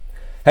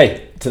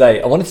Hey,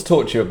 today I wanted to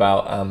talk to you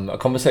about a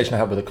conversation I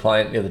had with a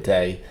client the other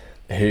day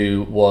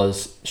who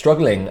was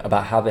struggling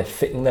about how they're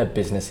fitting their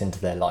business into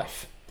their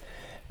life.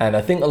 And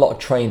I think a lot of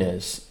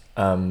trainers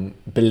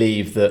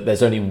believe that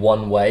there's only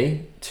one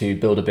way to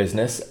build a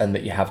business and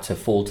that you have to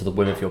fall to the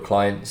whim of your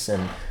clients,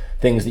 and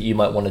things that you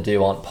might want to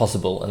do aren't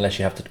possible unless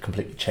you have to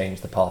completely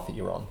change the path that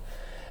you're on.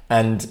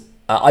 And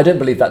I don't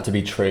believe that to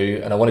be true,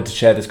 and I wanted to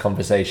share this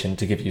conversation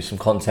to give you some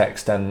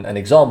context and an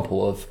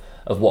example of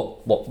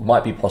what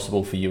might be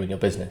possible for you in your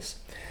business.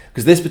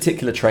 Because this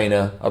particular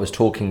trainer I was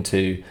talking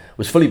to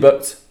was fully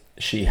booked.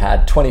 She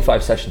had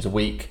 25 sessions a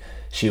week.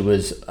 She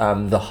was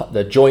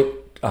the joint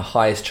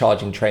highest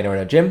charging trainer in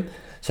her gym,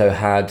 so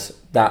had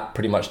that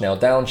pretty much nailed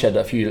down. She had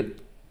a few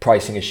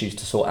pricing issues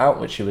to sort out,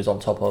 which she was on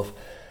top of.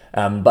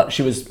 But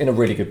she was in a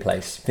really good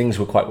place. Things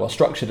were quite well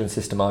structured and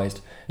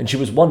systemized, and she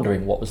was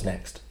wondering what was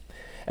next.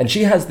 And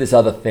she has this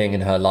other thing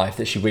in her life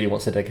that she really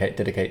wants to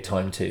dedicate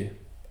time to,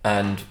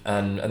 and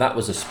that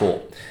was a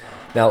sport.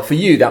 Now, for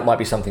you, that might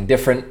be something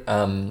different,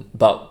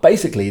 but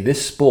basically,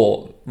 this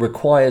sport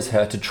requires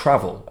her to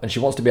travel, and she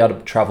wants to be able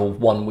to travel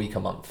 1 week a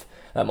month.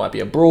 That might be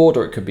abroad,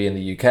 or it could be in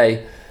the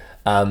UK,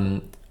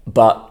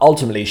 but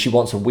ultimately, she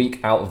wants a week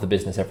out of the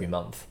business every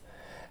month,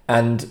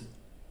 and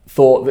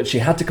thought that she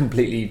had to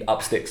completely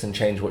up sticks and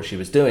change what she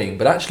was doing.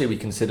 But actually, we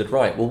considered,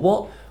 right,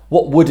 well,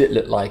 what would it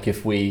look like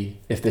if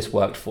this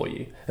worked for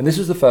you? And this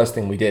was the first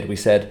thing we did. We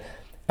said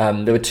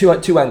there were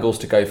two angles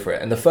to go for it.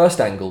 And the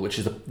first angle, which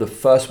is the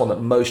first one that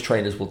most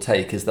trainers will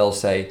take, is they'll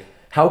say,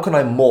 how can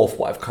I morph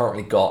what I've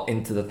currently got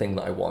into the thing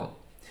that I want?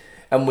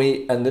 And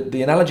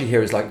the analogy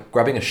here is like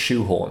grabbing a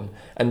shoehorn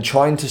and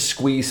trying to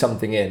squeeze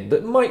something in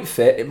that might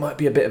fit. It might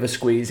be a bit of a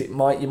squeeze. You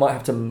might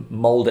have to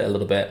mold it a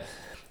little bit,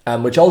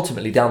 which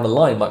ultimately down the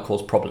line might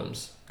cause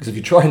problems. Because if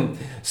you try and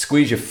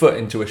squeeze your foot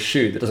into a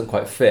shoe that doesn't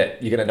quite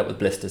fit, you're going to end up with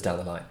blisters down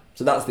the line.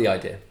 So that's the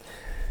idea.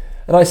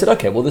 And I said,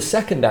 okay, well, the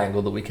second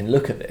angle that we can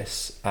look at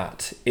this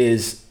at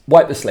is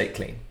wipe the slate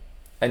clean.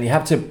 And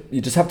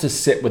you just have to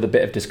sit with a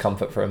bit of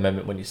discomfort for a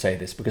moment when you say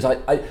this, because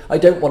I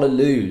don't want to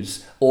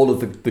lose all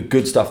of the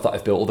good stuff that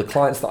I've built, all the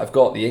clients that I've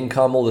got, the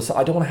income, all this.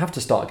 I don't want to have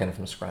to start again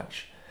from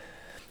scratch.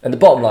 And the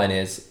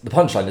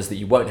punchline is that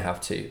you won't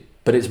have to,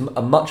 but it's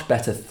a much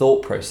better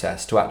thought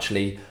process to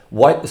actually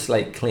wipe the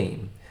slate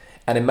clean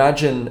and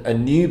imagine a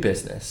new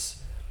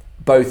business,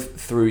 both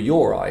through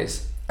your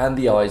eyes and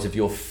the eyes of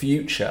your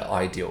future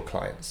ideal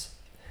clients.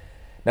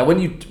 Now, when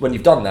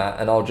you've done that,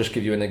 and I'll just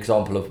give you an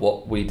example of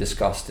what we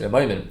discussed in a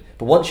moment,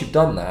 but once you've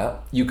done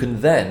that, you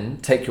can then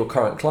take your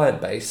current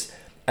client base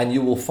and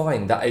you will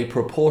find that a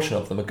proportion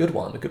of them, a good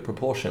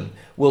proportion,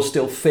 will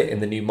still fit in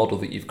the new model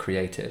that you've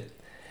created.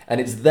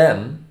 And it's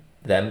them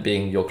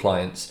being your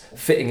clients,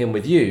 fitting in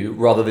with you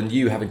rather than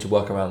you having to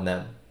work around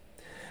them.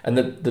 And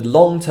the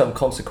long-term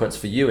consequence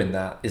for you in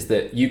that is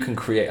that you can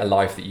create a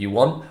life that you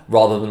want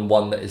rather than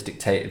one that is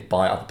dictated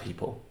by other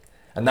people.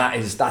 And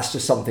that's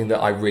just something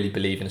that I really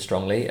believe in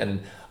strongly.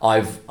 And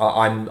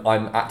I'm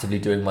actively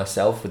doing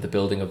myself with the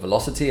building of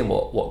Velocity and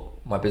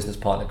what my business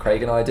partner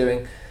Craig and I are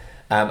doing.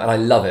 And I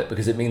love it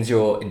because it means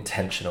you're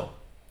intentional.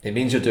 It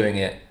means you're doing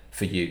it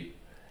for you.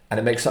 And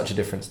it makes such a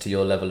difference to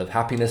your level of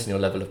happiness and your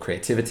level of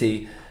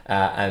creativity.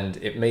 And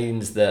it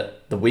means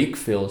that the week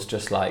feels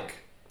just like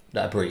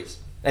a breeze.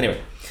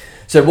 Anyway,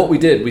 so what we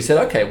did, we said,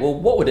 okay, well,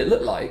 what would it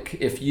look like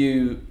if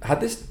you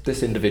had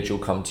this individual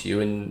come to you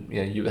and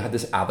you had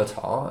this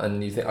avatar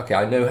and you think, okay,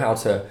 I know how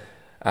to,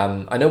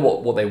 I know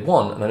what they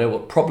want and I know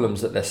what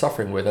problems that they're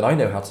suffering with and I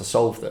know how to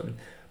solve them,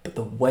 but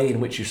the way in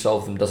which you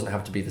solve them doesn't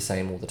have to be the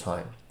same all the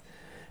time.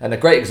 And a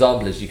great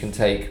example is you can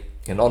take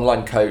an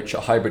online coach,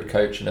 a hybrid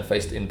coach, and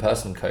a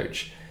in-person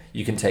coach.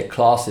 You can take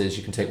classes,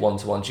 you can take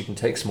one-to-ones, you can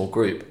take small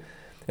group.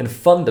 And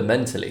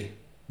fundamentally,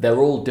 they're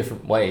all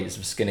different ways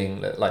of skinning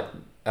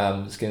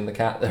the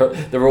cat.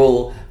 They're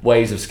all different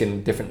ways of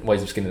skinning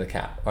the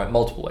cat, right?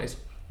 Multiple ways.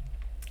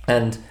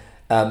 And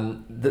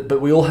but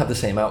we all have the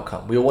same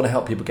outcome. We all want to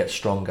help people get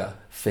stronger,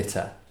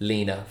 fitter,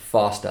 leaner,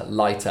 faster,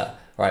 lighter,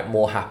 right?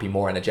 More happy,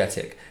 more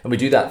energetic. And we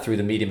do that through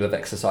the medium of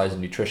exercise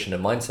and nutrition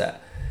and mindset.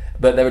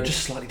 But there are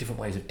just slightly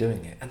different ways of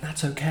doing it, and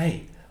that's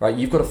okay, right?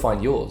 You've got to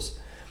find yours.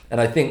 And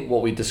I think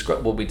what we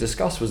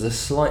discussed was a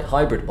slight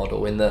hybrid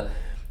model in that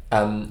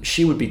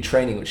she would be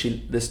training,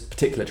 this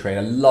particular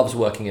trainer loves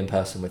working in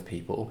person with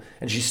people,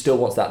 and she still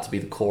wants that to be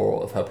the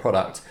core of her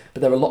product.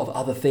 But there are a lot of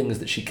other things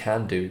that she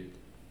can do.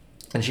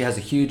 And she has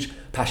a huge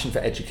passion for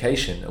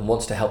education and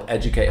wants to help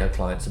educate her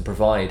clients and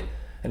provide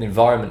an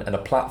environment and a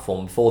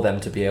platform for them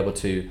to be able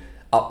to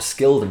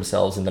upskill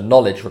themselves in the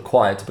knowledge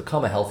required to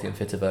become a healthy and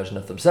fitter version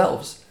of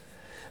themselves.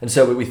 And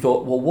so we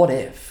thought, well, what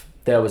if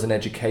there was an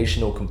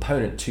educational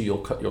component to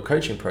your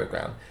coaching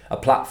program, a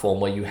platform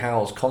where you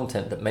house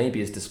content that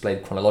maybe is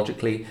displayed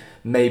chronologically,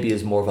 maybe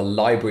is more of a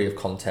library of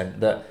content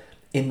that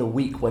in the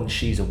week when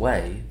she's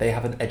away, they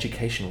have an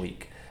education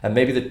week. And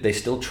maybe they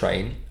still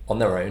train on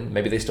their own,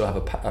 maybe they still have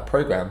a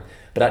program,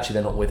 but actually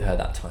they're not with her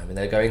that time and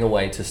they're going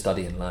away to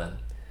study and learn.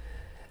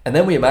 And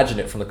then we imagine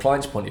it from the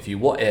client's point of view.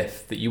 What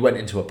if that you went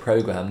into a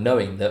program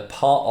knowing that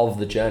part of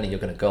the journey you're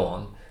going to go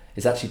on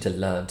is actually to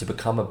learn, to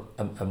become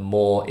a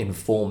more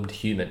informed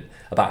human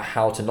about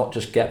how to not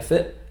just get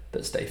fit,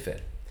 but stay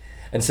fit.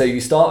 And so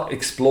you start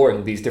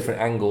exploring these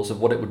different angles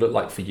of what it would look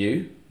like for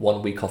you,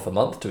 1 week off a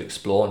month to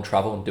explore and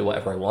travel and do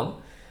whatever I want.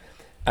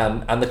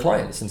 And the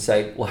clients, and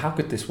say, well, how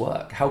could this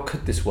work? How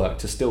could this work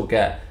to still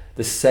get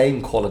the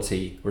same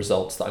quality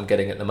results that I'm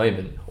getting at the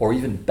moment, or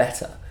even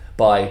better,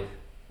 by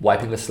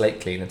wiping the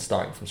slate clean and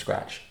starting from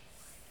scratch?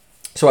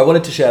 So I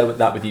wanted to share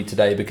that with you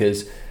today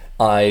because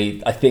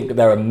I think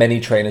there are many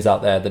trainers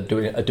out there that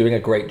are doing a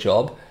great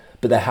job,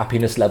 but their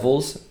happiness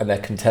levels and their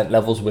content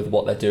levels with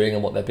what they're doing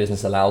and what their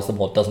business allows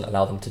them or doesn't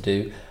allow them to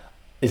do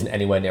isn't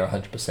anywhere near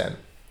 100%.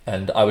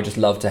 And I would just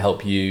love to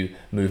help you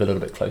move a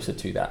little bit closer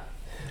to that.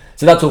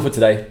 So that's all for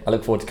today. I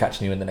look forward to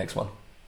catching you in the next one.